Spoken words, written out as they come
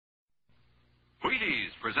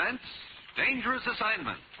presents Dangerous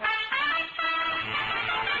Assignment.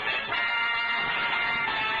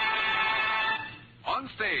 On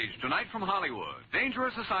stage tonight from Hollywood,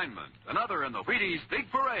 Dangerous Assignment, another in the Wheaties' big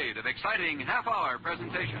parade of exciting half-hour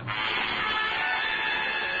presentations.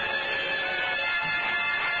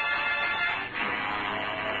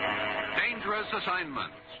 Dangerous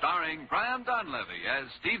Assignment, starring Brian Donlevy as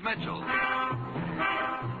Steve Mitchell.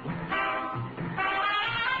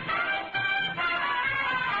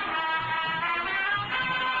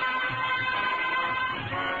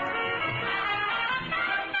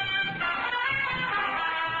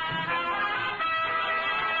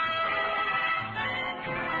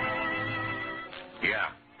 Yeah,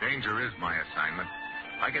 danger is my assignment.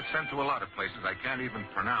 I get sent to a lot of places I can't even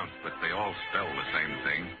pronounce, but they all spell the same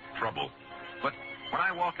thing, trouble. But when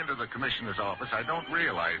I walk into the commissioner's office, I don't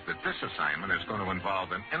realize that this assignment is going to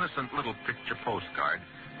involve an innocent little picture postcard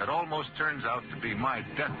that almost turns out to be my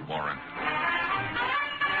death warrant.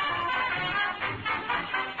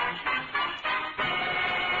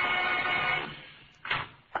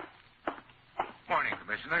 Morning,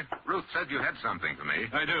 Commissioner. Ruth said you had something for me.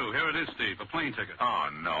 I do. Here it is, Steve. A plane ticket. Oh,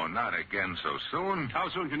 no, not again so soon. How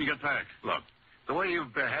soon can you get back? Look, the way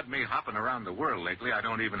you've had me hopping around the world lately, I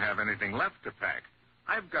don't even have anything left to pack.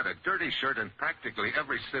 I've got a dirty shirt in practically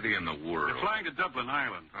every city in the world. You're flying to Dublin,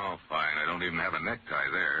 Ireland. Oh, fine. I don't even have a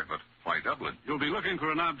necktie there, but why Dublin? You'll be looking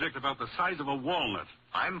for an object about the size of a walnut.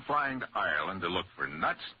 I'm flying to Ireland to look for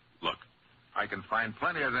nuts. Look, I can find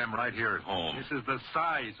plenty of them right here at home. This is the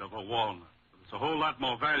size of a walnut. It's a whole lot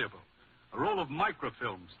more valuable. A roll of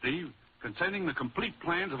microfilm, Steve, containing the complete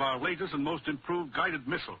plans of our latest and most improved guided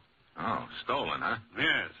missile. Oh, stolen, huh?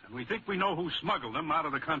 Yes, and we think we know who smuggled them out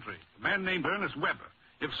of the country. A man named Ernest Weber.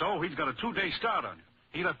 If so, he's got a 2-day start on you.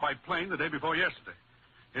 He left by plane the day before yesterday.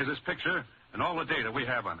 Here's his picture and all the data we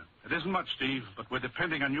have on it. It isn't much, Steve, but we're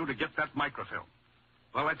depending on you to get that microfilm.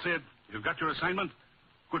 Well, that's it. You've got your assignment.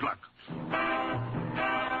 Good luck.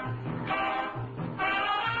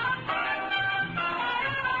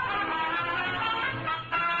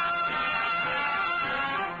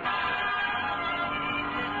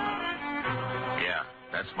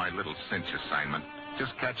 That's my little cinch assignment.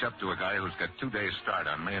 Just catch up to a guy who's got 2 days start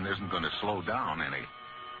on me and isn't going to slow down any.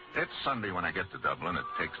 It's Sunday when I get to Dublin. It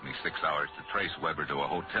takes me 6 hours to trace Weber to a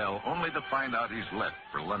hotel, only to find out he's left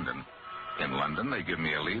for London. In London, they give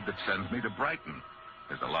me a lead that sends me to Brighton.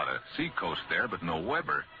 There's a lot of seacoast there, but no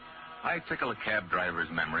Weber. I tickle a cab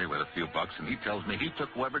driver's memory with a few bucks, and he tells me he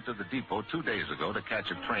took Weber to the depot 2 days ago to catch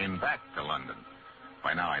a train back to London.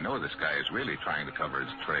 By now, I know this guy is really trying to cover his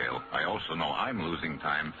trail. I also know I'm losing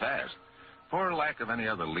time fast. For lack of any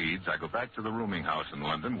other leads, I go back to the rooming house in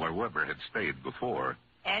London where Weber had stayed before.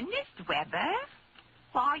 Ernest Weber?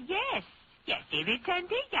 Why, yes. Yes, he returned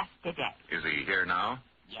here yesterday. Is he here now?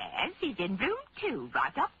 Yes, he's in room 2,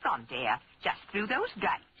 right up front here, just through those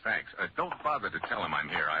gates. Thanks. Don't bother to tell him I'm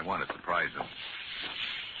here. I want to surprise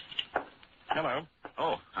him. Hello.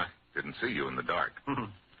 Oh, I didn't see you in the dark.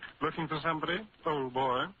 Looking for somebody, old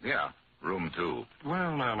boy? Yeah, room 2.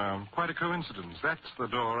 Well, no. Quite a coincidence. That's the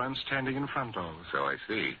door I'm standing in front of. So I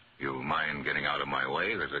see. You mind getting out of my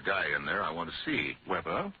way? There's a guy in there I want to see.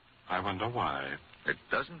 Weber? I wonder why. It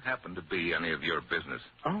doesn't happen to be any of your business.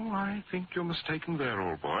 Oh, I think you're mistaken there,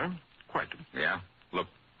 old boy. Quite. Yeah? Look,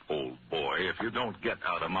 old boy, if you don't get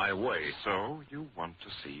out of my way. So you want to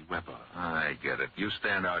see Weber? I get it. You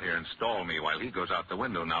stand out here and stall me while he goes out the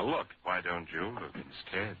window. Now, look. Why don't you look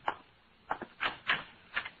instead?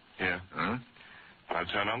 Here. Huh? I'll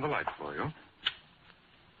turn on the light for you.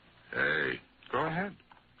 Hey. Go ahead.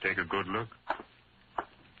 Take a good look.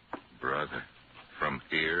 Brother, from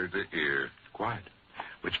ear to ear. Quite.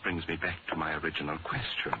 Which brings me back to my original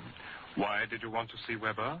question. Why did you want to see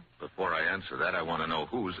Weber? Before I answer that, I want to know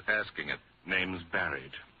who's asking it. Name's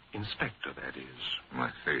Barrett. Inspector, that is. I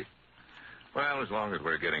see. Well, as long as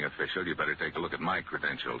we're getting official, you better take a look at my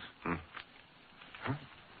credentials. Huh?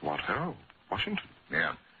 What ho? Washington?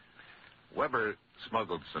 Yeah. Weber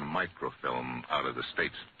smuggled some microfilm out of the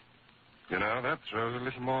States. You know, that throws a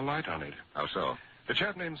little more light on it. How so? A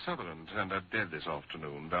chap named Sutherland turned up dead this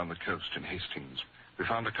afternoon down the coast in Hastings. We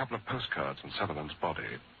found a couple of postcards on Sutherland's body.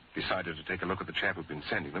 Decided to take a look at the chap who'd been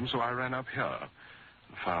sending them, so I ran up here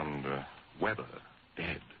and found Weber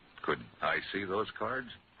dead. Could I see those cards?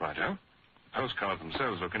 Righto. The postcards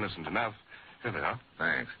themselves look innocent enough. Here they are.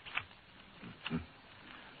 Thanks.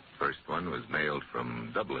 First one was mailed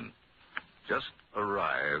from Dublin. Just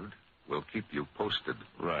arrived. Will keep you posted.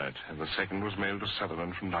 Right. And the second was mailed to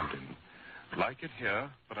Sutherland from London. Like it here,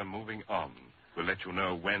 but I'm moving on. We'll let you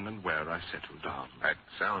know when and where I settle down. That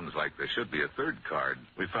sounds like there should be a third card.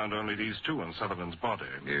 We found only these two on Sutherland's body.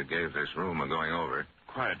 You gave this room a going over.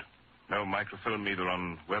 Quite. No microfilm needle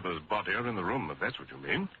on Weber's body or in the room, if that's what you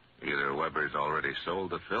mean. Either Weber's already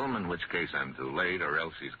sold the film, in which case I'm too late, or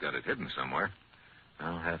else he's got it hidden somewhere.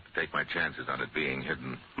 I'll have to take my chances on it being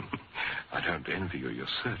hidden. I don't envy you your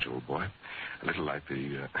search, old boy. A little like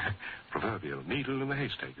the proverbial needle in the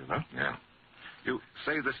haystack, you know? Yeah. You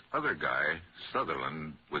say this other guy,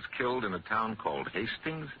 Sutherland, was killed in a town called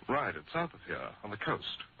Hastings? Right, it's south of here, on the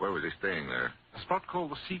coast. Where was he staying there? A spot called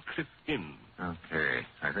the Sea Cliff Inn. Okay.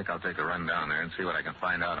 I think I'll take a run down there and see what I can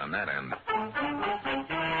find out on that end.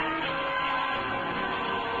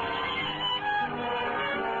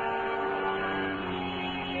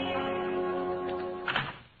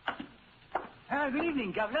 Good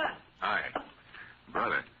evening, Governor. Hi.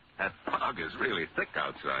 Brother, that fog is really thick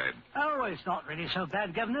outside. Oh, it's not really so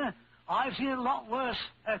bad, Governor. I've seen it a lot worse.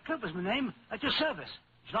 Cooper's my name. At your service.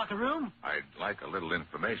 Would you like a room? I'd like a little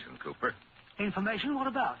information, Cooper. Information? What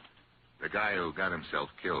about? The guy who got himself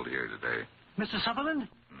killed here today. Mr. Sutherland?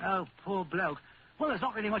 Oh, poor bloke. Well, there's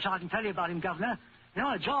not really much I can tell you about him, Governor. You know,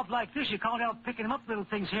 on a job like this, you can't help picking up little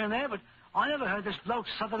things here and there, but I never heard this bloke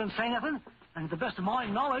Sutherland say nothing. And to the best of my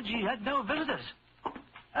knowledge, he had no visitors.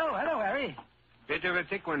 Oh, hello, Harry. Bit of a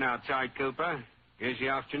thick one outside, Cooper. Here's the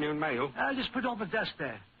afternoon mail. Just put it on the desk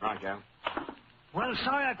there. Righto. Well,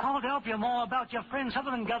 sorry I can't help you more about your friend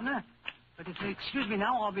Sutherland, Governor. But if you excuse me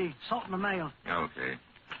now, I'll be sorting the mail. Okay.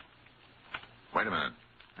 Wait a minute.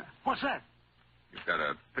 What's that? You've got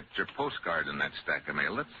a picture postcard in that stack of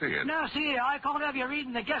mail. Let's see it. Now, see, I can't have you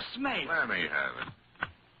reading the guest's mail. Let me have it.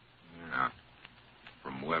 Yeah.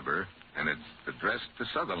 From Weber, and it's addressed to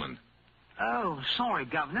Sutherland. Oh, sorry,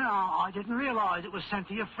 Governor. I didn't realize it was sent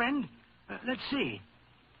to your friend. Let's see.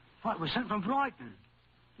 Well, it was sent from Brighton.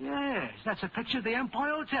 Yes, that's a picture of the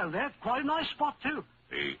Empire Hotel there. Quite a nice spot, too.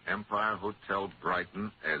 The Empire Hotel,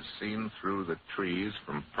 Brighton, as seen through the trees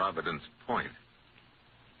from Providence Point.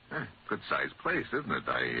 Good-sized place, isn't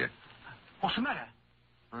it? What's the matter?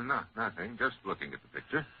 Oh, no, nothing. Just looking at the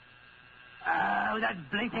picture. Oh, that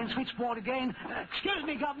blinking switchboard again. Excuse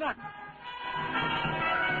me, Governor.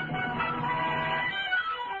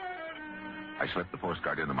 I slipped the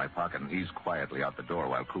postcard into my pocket and eased quietly out the door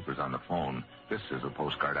while Cooper's on the phone. This is the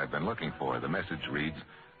postcard I've been looking for. The message reads,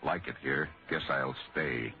 "Like it here. Guess I'll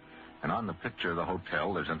stay." And on the picture of the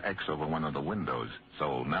hotel, there's an X over one of the windows.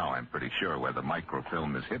 So now I'm pretty sure where the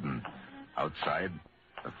microfilm is hidden. Outside,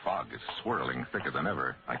 the fog is swirling thicker than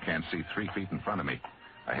ever. I can't see 3 feet in front of me.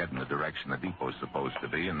 I head in the direction the depot's supposed to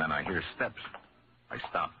be, and then I hear steps. I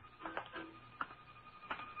stop.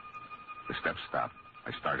 The steps stop.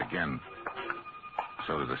 I start again.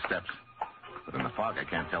 So do the steps. But in the fog, I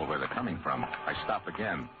can't tell where they're coming from. I stop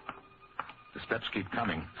again. The steps keep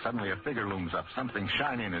coming. Suddenly, a figure looms up, something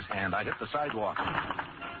shiny in his hand. I hit the sidewalk.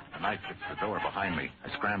 A knife hits the door behind me. I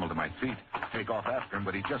scramble to my feet, take off after him,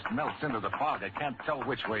 but he just melts into the fog. I can't tell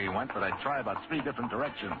which way he went, but I try about 3 different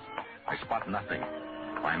directions. I spot nothing.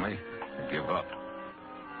 Finally, I give up.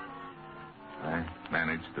 I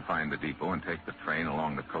managed to find the depot and take the train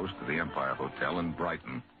along the coast to the Empire Hotel in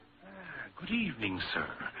Brighton. Good evening, sir.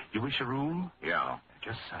 You wish a room? Yeah.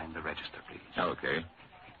 Just sign the register, please. Okay.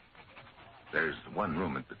 There's one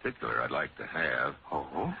room in particular I'd like to have.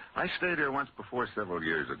 Oh? I stayed here once before several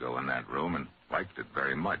years ago in that room and liked it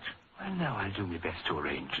very much. Well, now I'll do my best to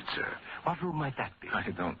arrange it, sir. What room might that be? I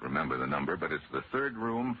don't remember the number, but it's the 3rd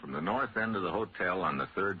room from the north end of the hotel on the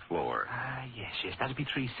 3rd floor. Yes. That'll be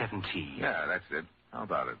 317. Yeah, that's it. How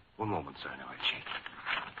about it? One moment, sir. Now I'll check.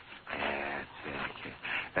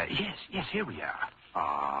 Yes, here we are.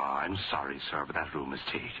 I'm sorry, sir, but that room is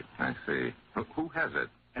taken. I see. Who has it?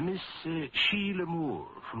 Miss Sheila Moore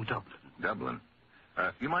from Dublin. Dublin.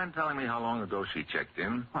 You mind telling me how long ago she checked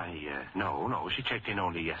in? Why, no. She checked in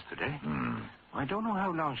only yesterday. I don't know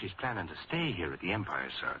how long she's planning to stay here at the Empire,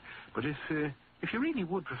 sir. But if you really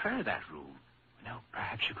would prefer that room, well,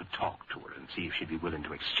 perhaps you could talk to her and see if she'd be willing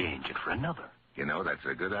to exchange it for another. You know, that's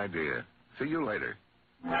a good idea. See you later.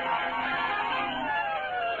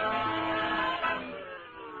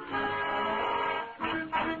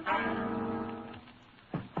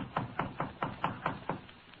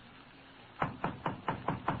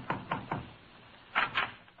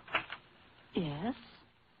 Yes?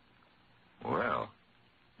 Well,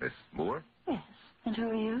 Miss Moore? Yes. And who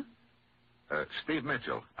are you? Steve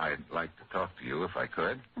Mitchell. I'd like to talk to you if I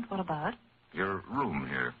could. And what about? Your room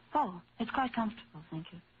here. Oh, it's quite comfortable, thank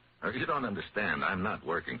you. You don't understand. I'm not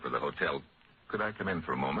working for the hotel. Could I come in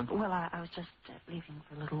for a moment? Well, I was just leaving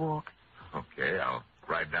for a little walk. Okay, I'll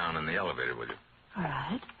ride down in the elevator with you. All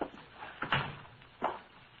right.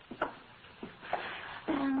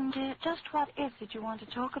 just what is it you want to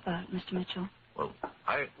talk about, Mr. Mitchell? Well,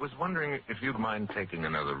 I was wondering if you'd mind taking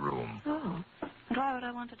another room. Oh, and why would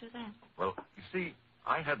I want to do that? Well, you see,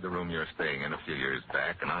 I had the room you're staying in a few years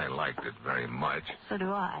back, and I liked it very much. So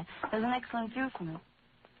do I. There's an excellent view from it.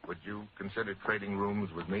 Would you consider trading rooms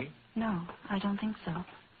with me? No, I don't think so.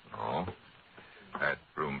 Oh. That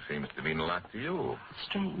room seems to mean a lot to you.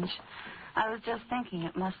 Strange. I was just thinking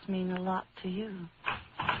it must mean a lot to you.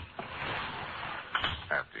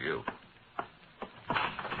 After you.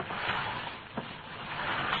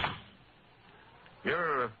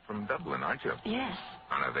 You're from Dublin, aren't you? Yes.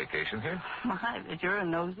 On a vacation here? My, but you're a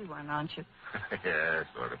nosy one, aren't you? Yeah,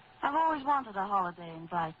 sort of. I've always wanted a holiday in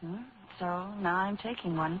Brighton, so now I'm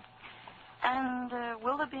taking one. And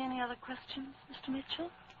will there be any other questions, Mr.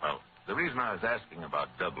 Mitchell? Well, the reason I was asking about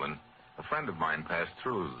Dublin, a friend of mine passed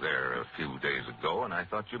through there a few days ago, and I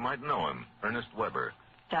thought you might know him, Ernest Weber.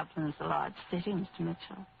 Dublin's a large city, Mr.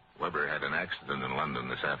 Mitchell. Weber had an accident in London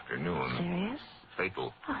this afternoon. Serious?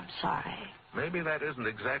 Fatal. I'm sorry. Maybe that isn't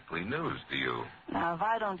exactly news to you. Now, if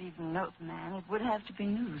I don't even know the man, it would have to be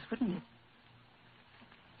news, wouldn't it?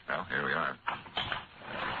 Well, here we are.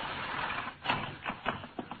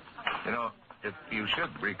 You know, if you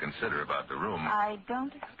should reconsider about the room... I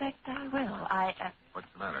don't expect I will. What's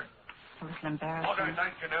the matter? A little embarrassing. What I'd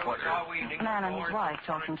like to know What is how we... A man and his wife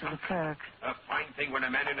talking to the clerk. A fine thing when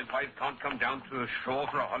a man and his wife can't come down to a shore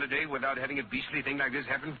for a holiday without having a beastly thing like this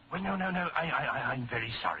happen. Well, no. I'm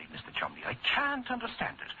very sorry, Mr. Chumley. I can't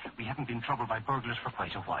understand it. We haven't been troubled by burglars for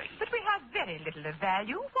quite a while. But we have very little of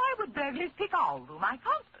value. Why would burglars pick our room? I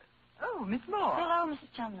can't... Oh, Miss Moore. Hello, Mrs.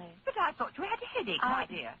 Chumley. But I thought you had a headache, my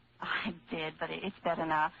dear. I did, but it's better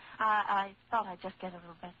now. I thought I'd just get a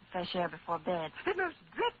little bit of fresh air before bed. The most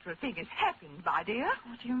dreadful thing has happened, my dear.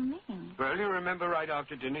 What do you mean? Well, you remember right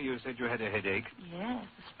after dinner you said you had a headache. Yes,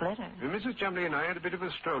 a splitter. Mrs. Chumley and I had a bit of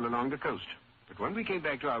a stroll along the coast. But when we came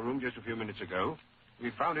back to our room just a few minutes ago,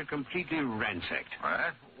 we found it completely ransacked.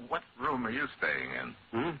 What room are you staying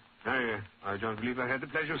in? I don't believe I had the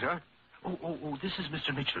pleasure, sir. Oh, this is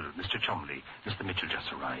Mr. Mitchell, Mr. Chumley. Mr. Mitchell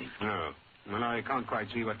just arrived. No. Well, I can't quite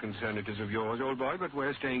see what concern it is of yours, old boy, but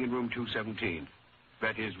we're staying in room 217.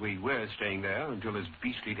 That is, we were staying there until this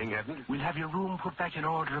beastly thing happened. We'll have your room put back in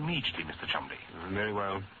order immediately, Mr. Chumley. Very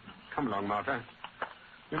well. Come along, Martha.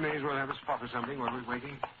 We may as well have a spot or something while we're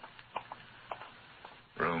waiting.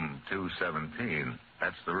 Room 217.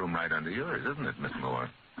 That's the room right under yours, isn't it, Miss Moore?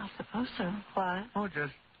 I suppose so. Why? Oh,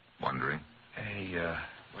 just wondering. Hey,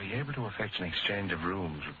 were you able to effect an exchange of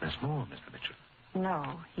rooms with Miss Moore, Mr. Mitchell?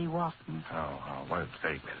 No, he wasn't. Oh, well,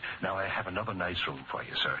 very well. Now, I have another nice room for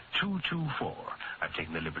you, sir. 224. I've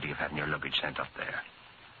taken the liberty of having your luggage sent up there.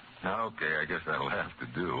 Okay, I guess that'll have to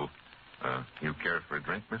do. You care for a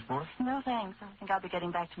drink, Miss Moore? No, thanks. I think I'll be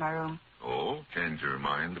getting back to my room. Oh, change your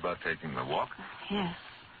mind about taking the walk? Yes.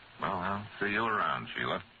 Well, I'll see you around,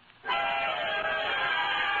 Sheila.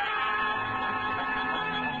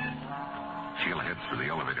 Sheila heads for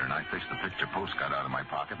the elevator, and I fish the picture postcard out of my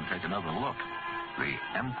pocket and take another look. The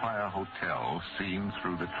Empire Hotel seen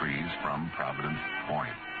through the trees from Providence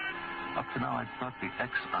Point. Up to now, I thought the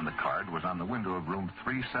X on the card was on the window of room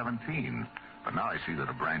 317. But now I see that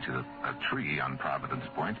a branch of a tree on Providence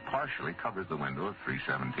Point partially covers the window of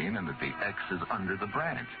 317 and that the X is under the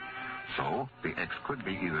branch. So the X could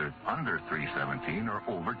be either under 317 or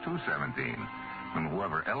over 217. And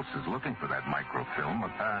whoever else is looking for that microfilm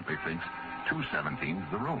apparently thinks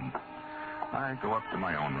 217's the room. I go up to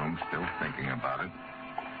my own room, still thinking about it.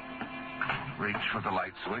 Reach for the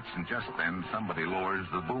light switch, and just then somebody lowers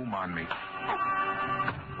the boom on me.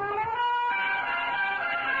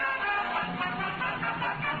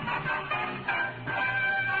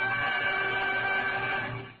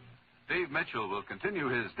 Steve Mitchell will continue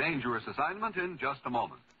his dangerous assignment in just a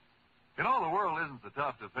moment. You know, the world isn't so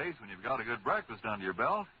tough to face when you've got a good breakfast under your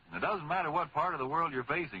belt. And it doesn't matter what part of the world you're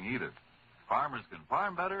facing either. Farmers can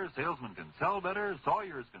farm better, salesmen can sell better,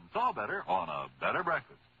 sawyers can saw better on a better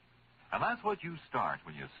breakfast. And that's what you start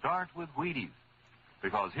when you start with Wheaties.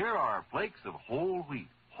 Because here are flakes of whole wheat.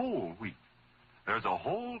 Whole wheat. There's a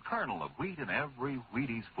whole kernel of wheat in every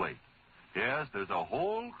Wheaties flake. Yes, there's a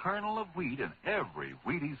whole kernel of wheat in every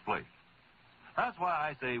Wheaties flake. That's why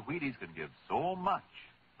I say Wheaties can give so much.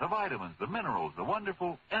 The vitamins, the minerals, the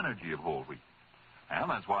wonderful energy of whole wheat. And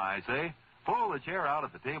that's why I say, pull the chair out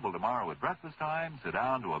at the table tomorrow at breakfast time, sit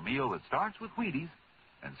down to a meal that starts with Wheaties,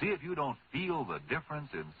 and see if you don't feel the difference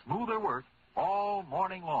in smoother work all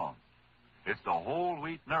morning long. It's the whole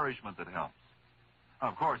wheat nourishment that helps.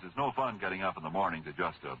 Of course, it's no fun getting up in the morning to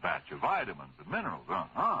just a batch of vitamins and minerals.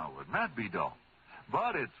 Wouldn't that be dull?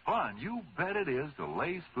 But it's fun. You bet it is to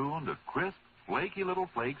lay spoon to crisp, flaky little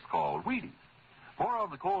flakes called Wheaties. Pour on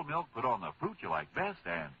the cold milk, put on the fruit you like best,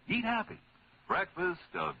 and eat happy. Breakfast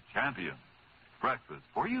of champions. Breakfast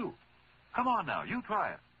for you. Come on now, you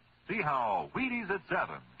try it. See how Wheaties at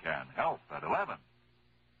 7 can help at 11.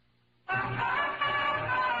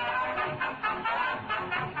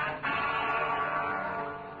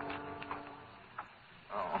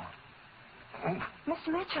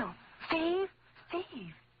 Mr. Mitchell. Steve.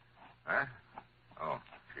 Huh? Oh,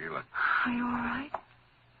 Sheila. Are you all right?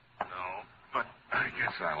 No, but I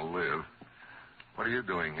guess I'll live. What are you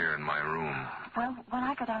doing here in my room? Well, when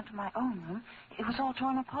I got down to my own room, it was all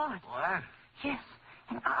torn apart. What? Yes.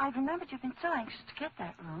 And I remembered you'd been so anxious to get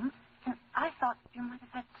that room, and I thought you might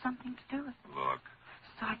have had something to do with it. Look.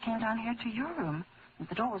 So I came down here to your room. And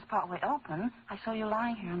the door was partway open. I saw you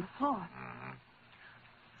lying here on the floor. Mm-hmm.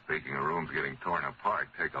 Speaking of rooms getting torn apart,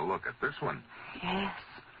 take a look at this one. Yes.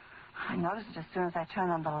 I noticed it as soon as I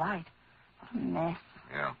turned on the light. What a mess.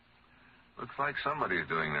 Yeah. Looks like somebody's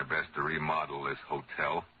doing their best to remodel this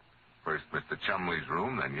hotel. First Mr. Chumley's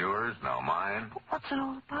room, then yours, now mine. But what's it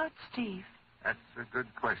all about, Steve? That's a good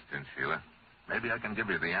question, Sheila. Maybe I can give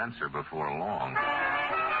you the answer before long.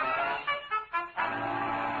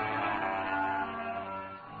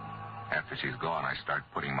 After she's gone, I start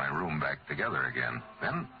putting my room back together again.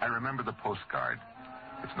 Then I remember the postcard.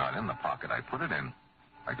 It's not in the pocket I put it in.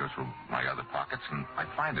 I go through my other pockets, and I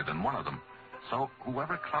find it in one of them. So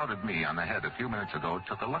whoever clouded me on the head a few minutes ago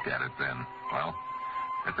took a look at it then. Well,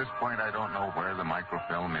 at this point, I don't know where the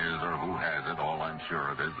microfilm is or who has it. All I'm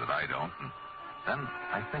sure of is that I don't. And then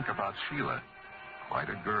I think about Sheila. Quite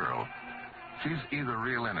a girl. She's either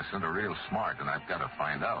real innocent or real smart, and I've got to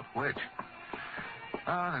find out which.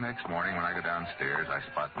 The next morning when I go downstairs, I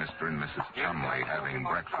spot Mr. and Mrs. Chumley having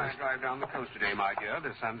breakfast. I drive down the coast today, my dear.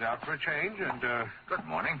 The sun's out for a change, and, Good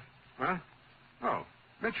morning. Huh? Oh,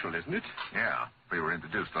 Mitchell, isn't it? Yeah, we were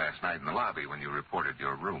introduced last night in the lobby when you reported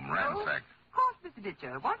your room ransacked. Of course, Mr.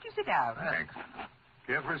 Mitchell. Why don't you sit down? Thanks.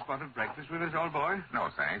 Care for a spot of breakfast with us, old boy? No,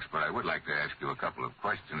 thanks, but I would like to ask you a couple of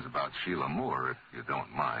questions about Sheila Moore, if you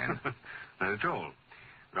don't mind. Not at all.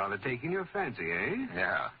 Rather taking your fancy, eh?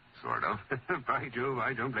 Yeah, sort of. By Jove,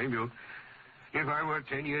 I don't blame you. If I were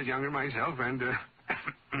 10 years younger myself and,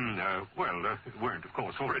 weren't, of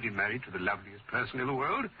course, already married to the loveliest person in the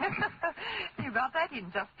world. You got that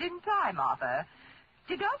in just in time, Arthur.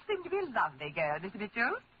 She does seem to be a lovely girl, Mr.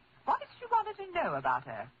 Mitchell. What is she wanted to know about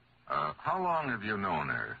her? How long have you known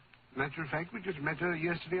her? Matter of fact, we just met her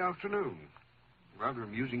yesterday afternoon. Rather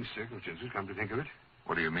amusing circumstances, come to think of it.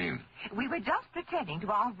 What do you mean? We were just returning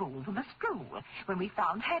to our room from the school when we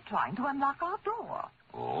found her trying to unlock our door.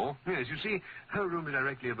 Oh? Yes, you see, her room is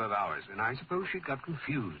directly above ours, and I suppose she got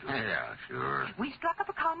confused. Yeah, sure. We struck up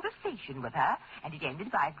a conversation with her, and it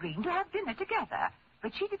ended by agreeing to have dinner together.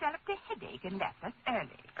 But she developed a headache and left us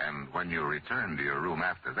early. And when you returned to your room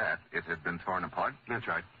after that, it had been torn apart? That's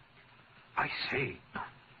right. I say,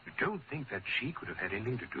 you don't think that she could have had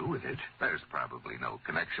anything to do with it? There's probably no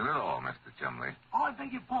connection at all, Mr. Chumley. I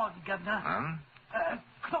beg your pardon, Governor. Huh?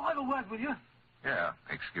 Could I have a word with you? Yeah.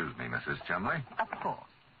 Excuse me, Mrs. Chumley. Of course.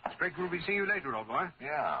 Expect we'll be seeing you later, old boy.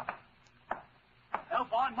 Yeah. Hope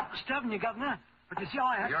I'm not disturbing you, Governor. But you see,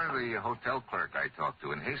 You're the hotel clerk I talked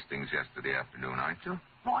to in Hastings yesterday afternoon, aren't you?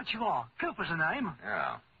 Right you are. Cooper's the name.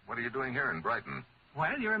 Yeah. What are you doing here in Brighton?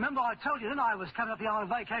 Well, you remember I told you then I was coming up here on a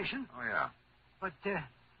vacation. Oh, yeah. But,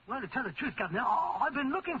 well, to tell the truth, Governor, I've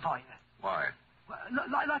been looking for you. Why? Well,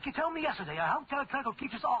 like you told me yesterday, a hotel clerk who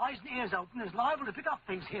keeps his eyes and ears open is liable to pick up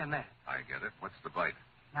things here and there. I get it. What's the bite?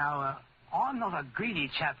 Now, I'm not a greedy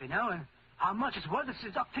chap, you know, and how much it's worth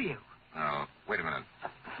is up to you. Oh, wait a minute.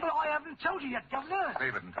 But I haven't told you yet, Governor.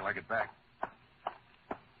 Save it until I get back.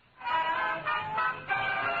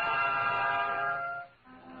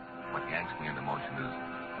 What yanks me into motion is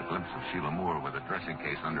a glimpse of Sheila Moore with a dressing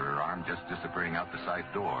case under her arm just disappearing out the side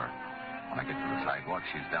door. When I get to the sidewalk,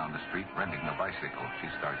 she's down the street renting a bicycle. She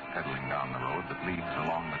starts pedaling down the road that leads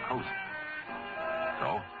along the coast.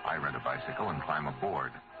 So I rent a bicycle and climb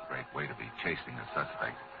aboard. Great way to be chasing a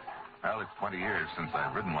suspect. Well, it's 20 years since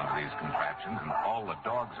I've ridden one of these contraptions, and all the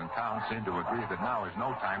dogs in town seem to agree that now is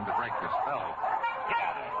no time to break the spell. Get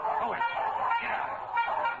out of there. Go it. Get out.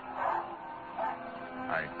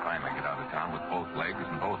 I finally get out of town with both legs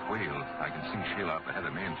and both wheels. I can see Sheila up ahead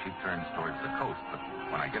of me, and she turns towards the coast, but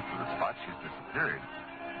when I get to the spot, she's disappeared.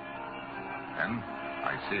 Then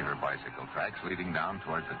I see her bicycle tracks leading down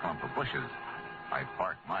towards a clump of bushes. I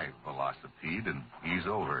park my velocipede and ease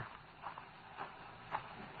over.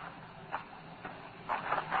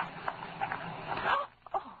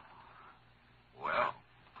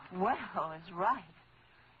 Well is right.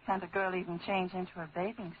 Can't a girl even change into a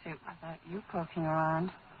bathing suit without you poking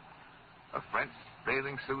around? A French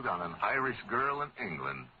bathing suit on an Irish girl in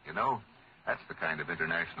England. You know, that's the kind of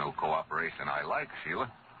international cooperation I like,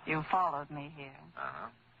 Sheila. You followed me here. Uh-huh.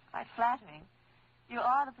 Quite flattering. You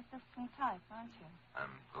are the persistent type, aren't you? I'm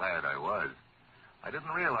glad I was. I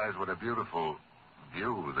didn't realize what a beautiful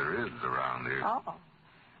view there is around here. Oh.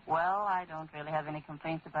 Well, I don't really have any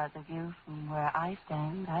complaints about the view from where I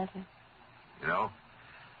stand, either. You know,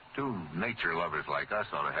 two nature lovers like us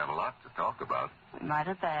ought to have a lot to talk about. We might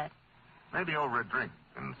have that. Maybe over a drink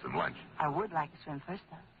and some lunch. I would like to swim first,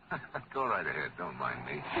 though. Go right ahead. Don't mind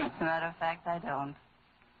me. As a matter of fact, I don't.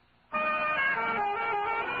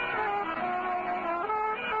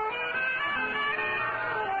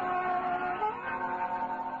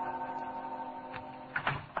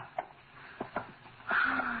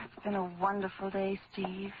 It's been a wonderful day,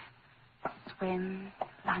 Steve. Swim,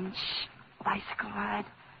 lunch, bicycle ride.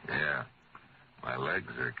 Yeah. My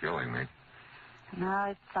legs are killing me. Now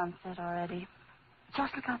it's sunset already.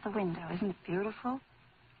 Just look out the window. Isn't it beautiful?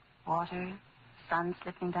 Water, sun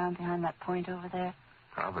slipping down behind that point over there.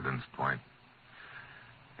 Providence Point.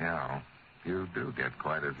 Yeah, you do get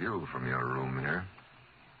quite a view from your room here.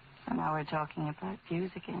 So now we're talking about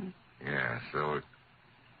views again. Yeah, so...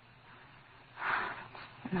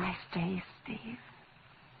 Nice day, Steve.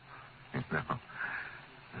 You know,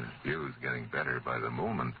 this view's getting better by the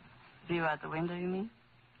moment. View out the window, you mean?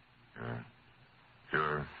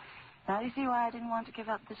 Sure. Now do you see why I didn't want to give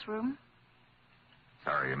up this room?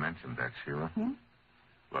 Sorry you mentioned that, Sheila.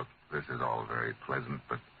 Look, this is all very pleasant,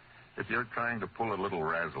 but if you're trying to pull a little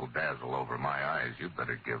razzle-dazzle over my eyes, you'd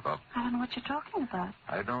better give up. I don't know what you're talking about.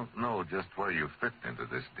 I don't know just where you fit into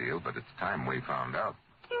this deal, but it's time we found out.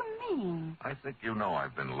 What do you mean? I think you know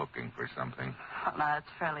I've been looking for something. Well, now, that's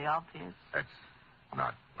fairly obvious. That's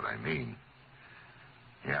not what I mean.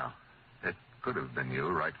 Yeah, it could have been you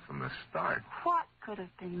right from the start. What could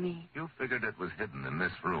have been me? You figured it was hidden in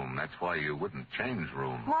this room. That's why you wouldn't change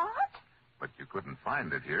rooms. What? But you couldn't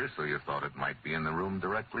find it here, so you thought it might be in the room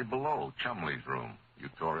directly below, Chumley's room. You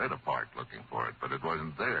tore it apart looking for it, but it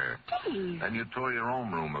wasn't there. Steve. Then you tore your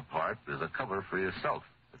own room apart as a cover for yourself.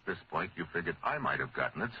 At this point, you figured I might have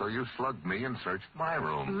gotten it, so you slugged me and searched my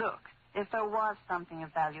room. Look, if there was something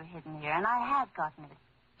of value hidden here, and I had gotten it,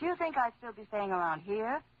 do you think I'd still be staying around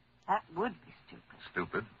here? That would be stupid.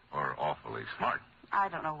 Stupid or awfully smart? I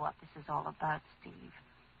don't know what this is all about, Steve.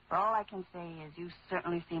 But all I can say is you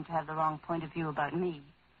certainly seem to have the wrong point of view about me.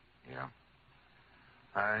 Yeah.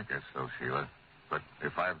 I guess so, Sheila. But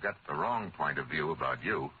if I've got the wrong point of view about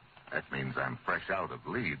you, that means I'm fresh out of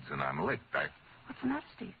Leeds and I'm licked. What's the matter,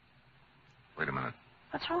 Steve? Wait a minute.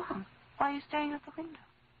 What's wrong? Why are you staring out the window?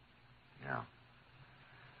 Yeah.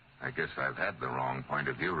 I guess I've had the wrong point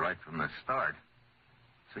of view right from the start.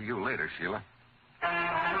 See you later, Sheila.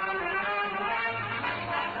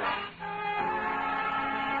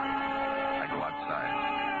 I go outside,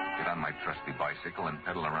 get on my trusty bicycle, and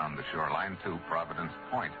pedal around the shoreline to Providence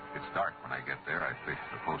Point. It's dark when I get there. I fish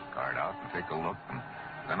the postcard out and take a look, and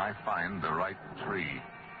then I find the right tree.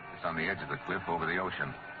 It's on the edge of the cliff over the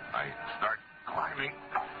ocean. I start climbing.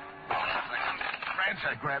 The branch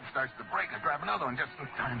I grab starts to break. I grab another one just in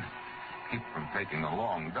time to keep from taking a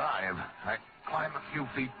long dive. I climb a few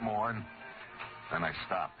feet more, and then I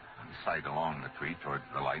stop and sight along the tree towards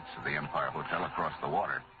the lights of the Empire Hotel across the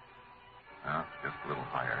water. Just a little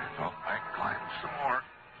higher. So I climb some more.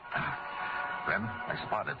 Then I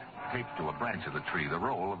spot it, taped to a branch of the tree, the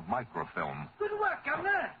roll of microfilm. Good work,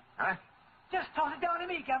 Governor. Huh? Just toss it down to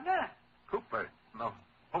me, Governor. Cooper, no,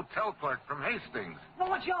 hotel clerk from Hastings.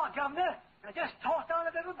 No, it's your Governor. Now just toss down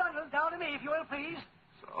a little bundle down to me, if you will, please.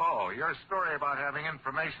 So, your story about having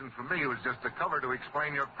information from me was just a cover to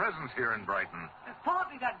explain your presence here in Brighton.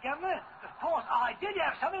 Partly that, Governor. Of course, I did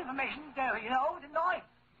have some information, didn't I?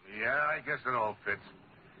 Yeah, I guess it all fits.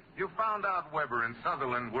 You found out Weber and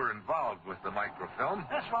Sutherland were involved with the microfilm.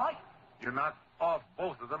 That's right. You knocked off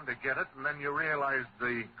both of them to get it, and then you realized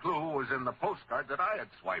the clue was in the postcard that I had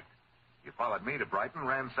swiped. You followed me to Brighton,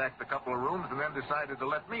 ransacked a couple of rooms, and then decided to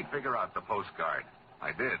let me figure out the postcard.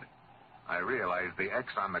 I did. I realized the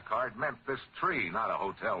X on the card meant this tree, not a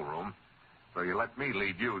hotel room. So you let me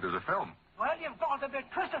lead you to the film. Well, you've got a bit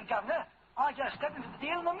twisted, Governor. I just stepped into the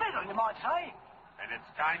deal in the middle, you might say. And it's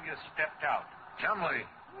time you stepped out. Chumley.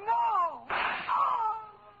 No! Oh!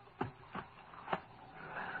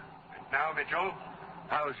 Now, Mitchell,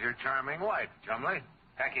 How's your charming wife, Chumley?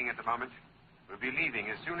 packing at the moment. We'll be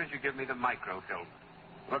leaving as soon as you give me the microfilm.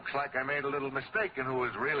 Looks like I made a little mistake in who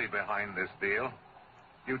was really behind this deal.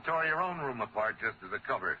 You tore your own room apart just as a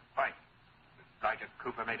cover. Right. Ryder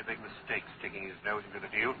Cooper made a big mistake sticking his nose into the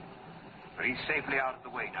deal. But he's safely out of the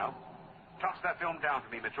way now. Toss that film down for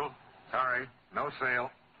me, Mitchell. Sorry, no sale.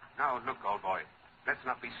 Now, look, old boy. Let's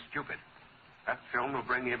not be stupid. That film will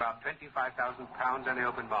bring me about £25,000 in the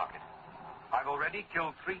open market. I've already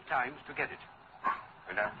killed 3 times to get it.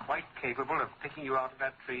 And I'm quite capable of picking you out of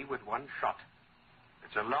that tree with one shot.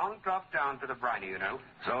 It's a long drop down to the briny, you know.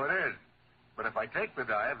 So it is. But if I take the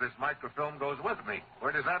dive, this microfilm goes with me.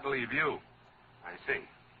 Where does that leave you? I see.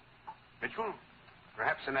 Mitchell,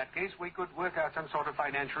 perhaps in that case we could work out some sort of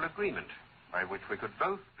financial agreement by which we could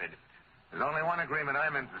both benefit. There's only one agreement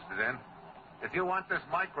I'm interested in. If you want this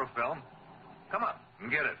microfilm, come up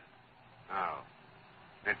and get it. Oh.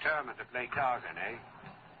 Determined to play Tarzan, eh?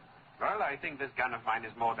 Well, I think this gun of mine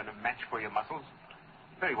is more than a match for your muscles.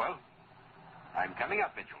 Very well. I'm coming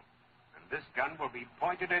up, Mitchell. And this gun will be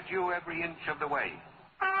pointed at you every inch of the way.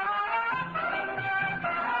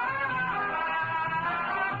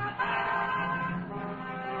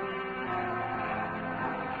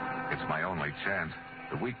 It's my only chance.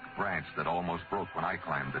 The weak branch that almost broke when I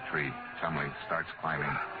climbed the tree. Chumley starts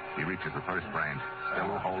climbing. He reaches the first branch,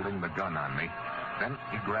 still holding the gun on me. Then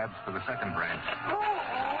he grabs for the second branch.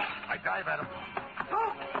 I dive at him.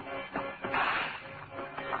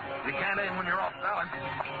 You can't aim when you're off balance.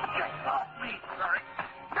 Get off me. Sorry.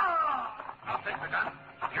 I'll take the gun.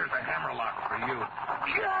 Here's a hammerlock for you.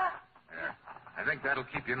 There. I think that'll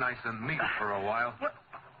keep you nice and neat for a while.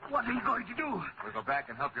 What are you going to do? We'll go back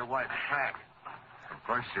and help your wife pack. Of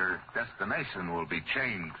course, your destination will be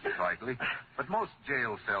changed slightly, but most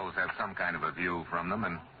jail cells have some kind of a view from them,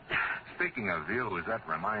 and speaking of views, that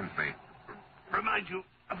reminds me. Remind you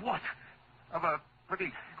of what? Of a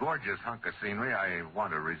pretty gorgeous hunk of scenery I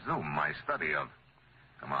want to resume my study of.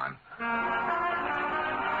 Come on.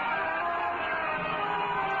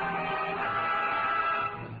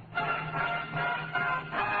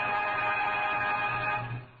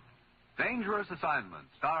 Dangerous Assignment,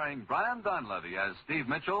 starring Brian Donlevy as Steve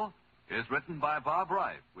Mitchell, is written by Bob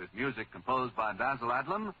Wright, with music composed by Basil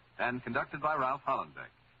Adlam and conducted by Ralph Hollenbeck,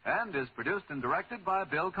 and is produced and directed by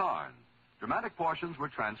Bill Karn. Dramatic portions were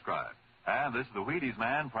transcribed. And this is the Wheaties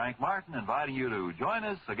man, Frank Martin, inviting you to join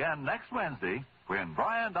us again next Wednesday when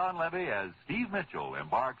Brian Donlevy as Steve Mitchell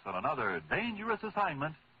embarks on another dangerous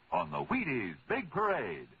assignment on the Wheaties Big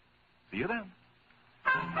Parade. See you then.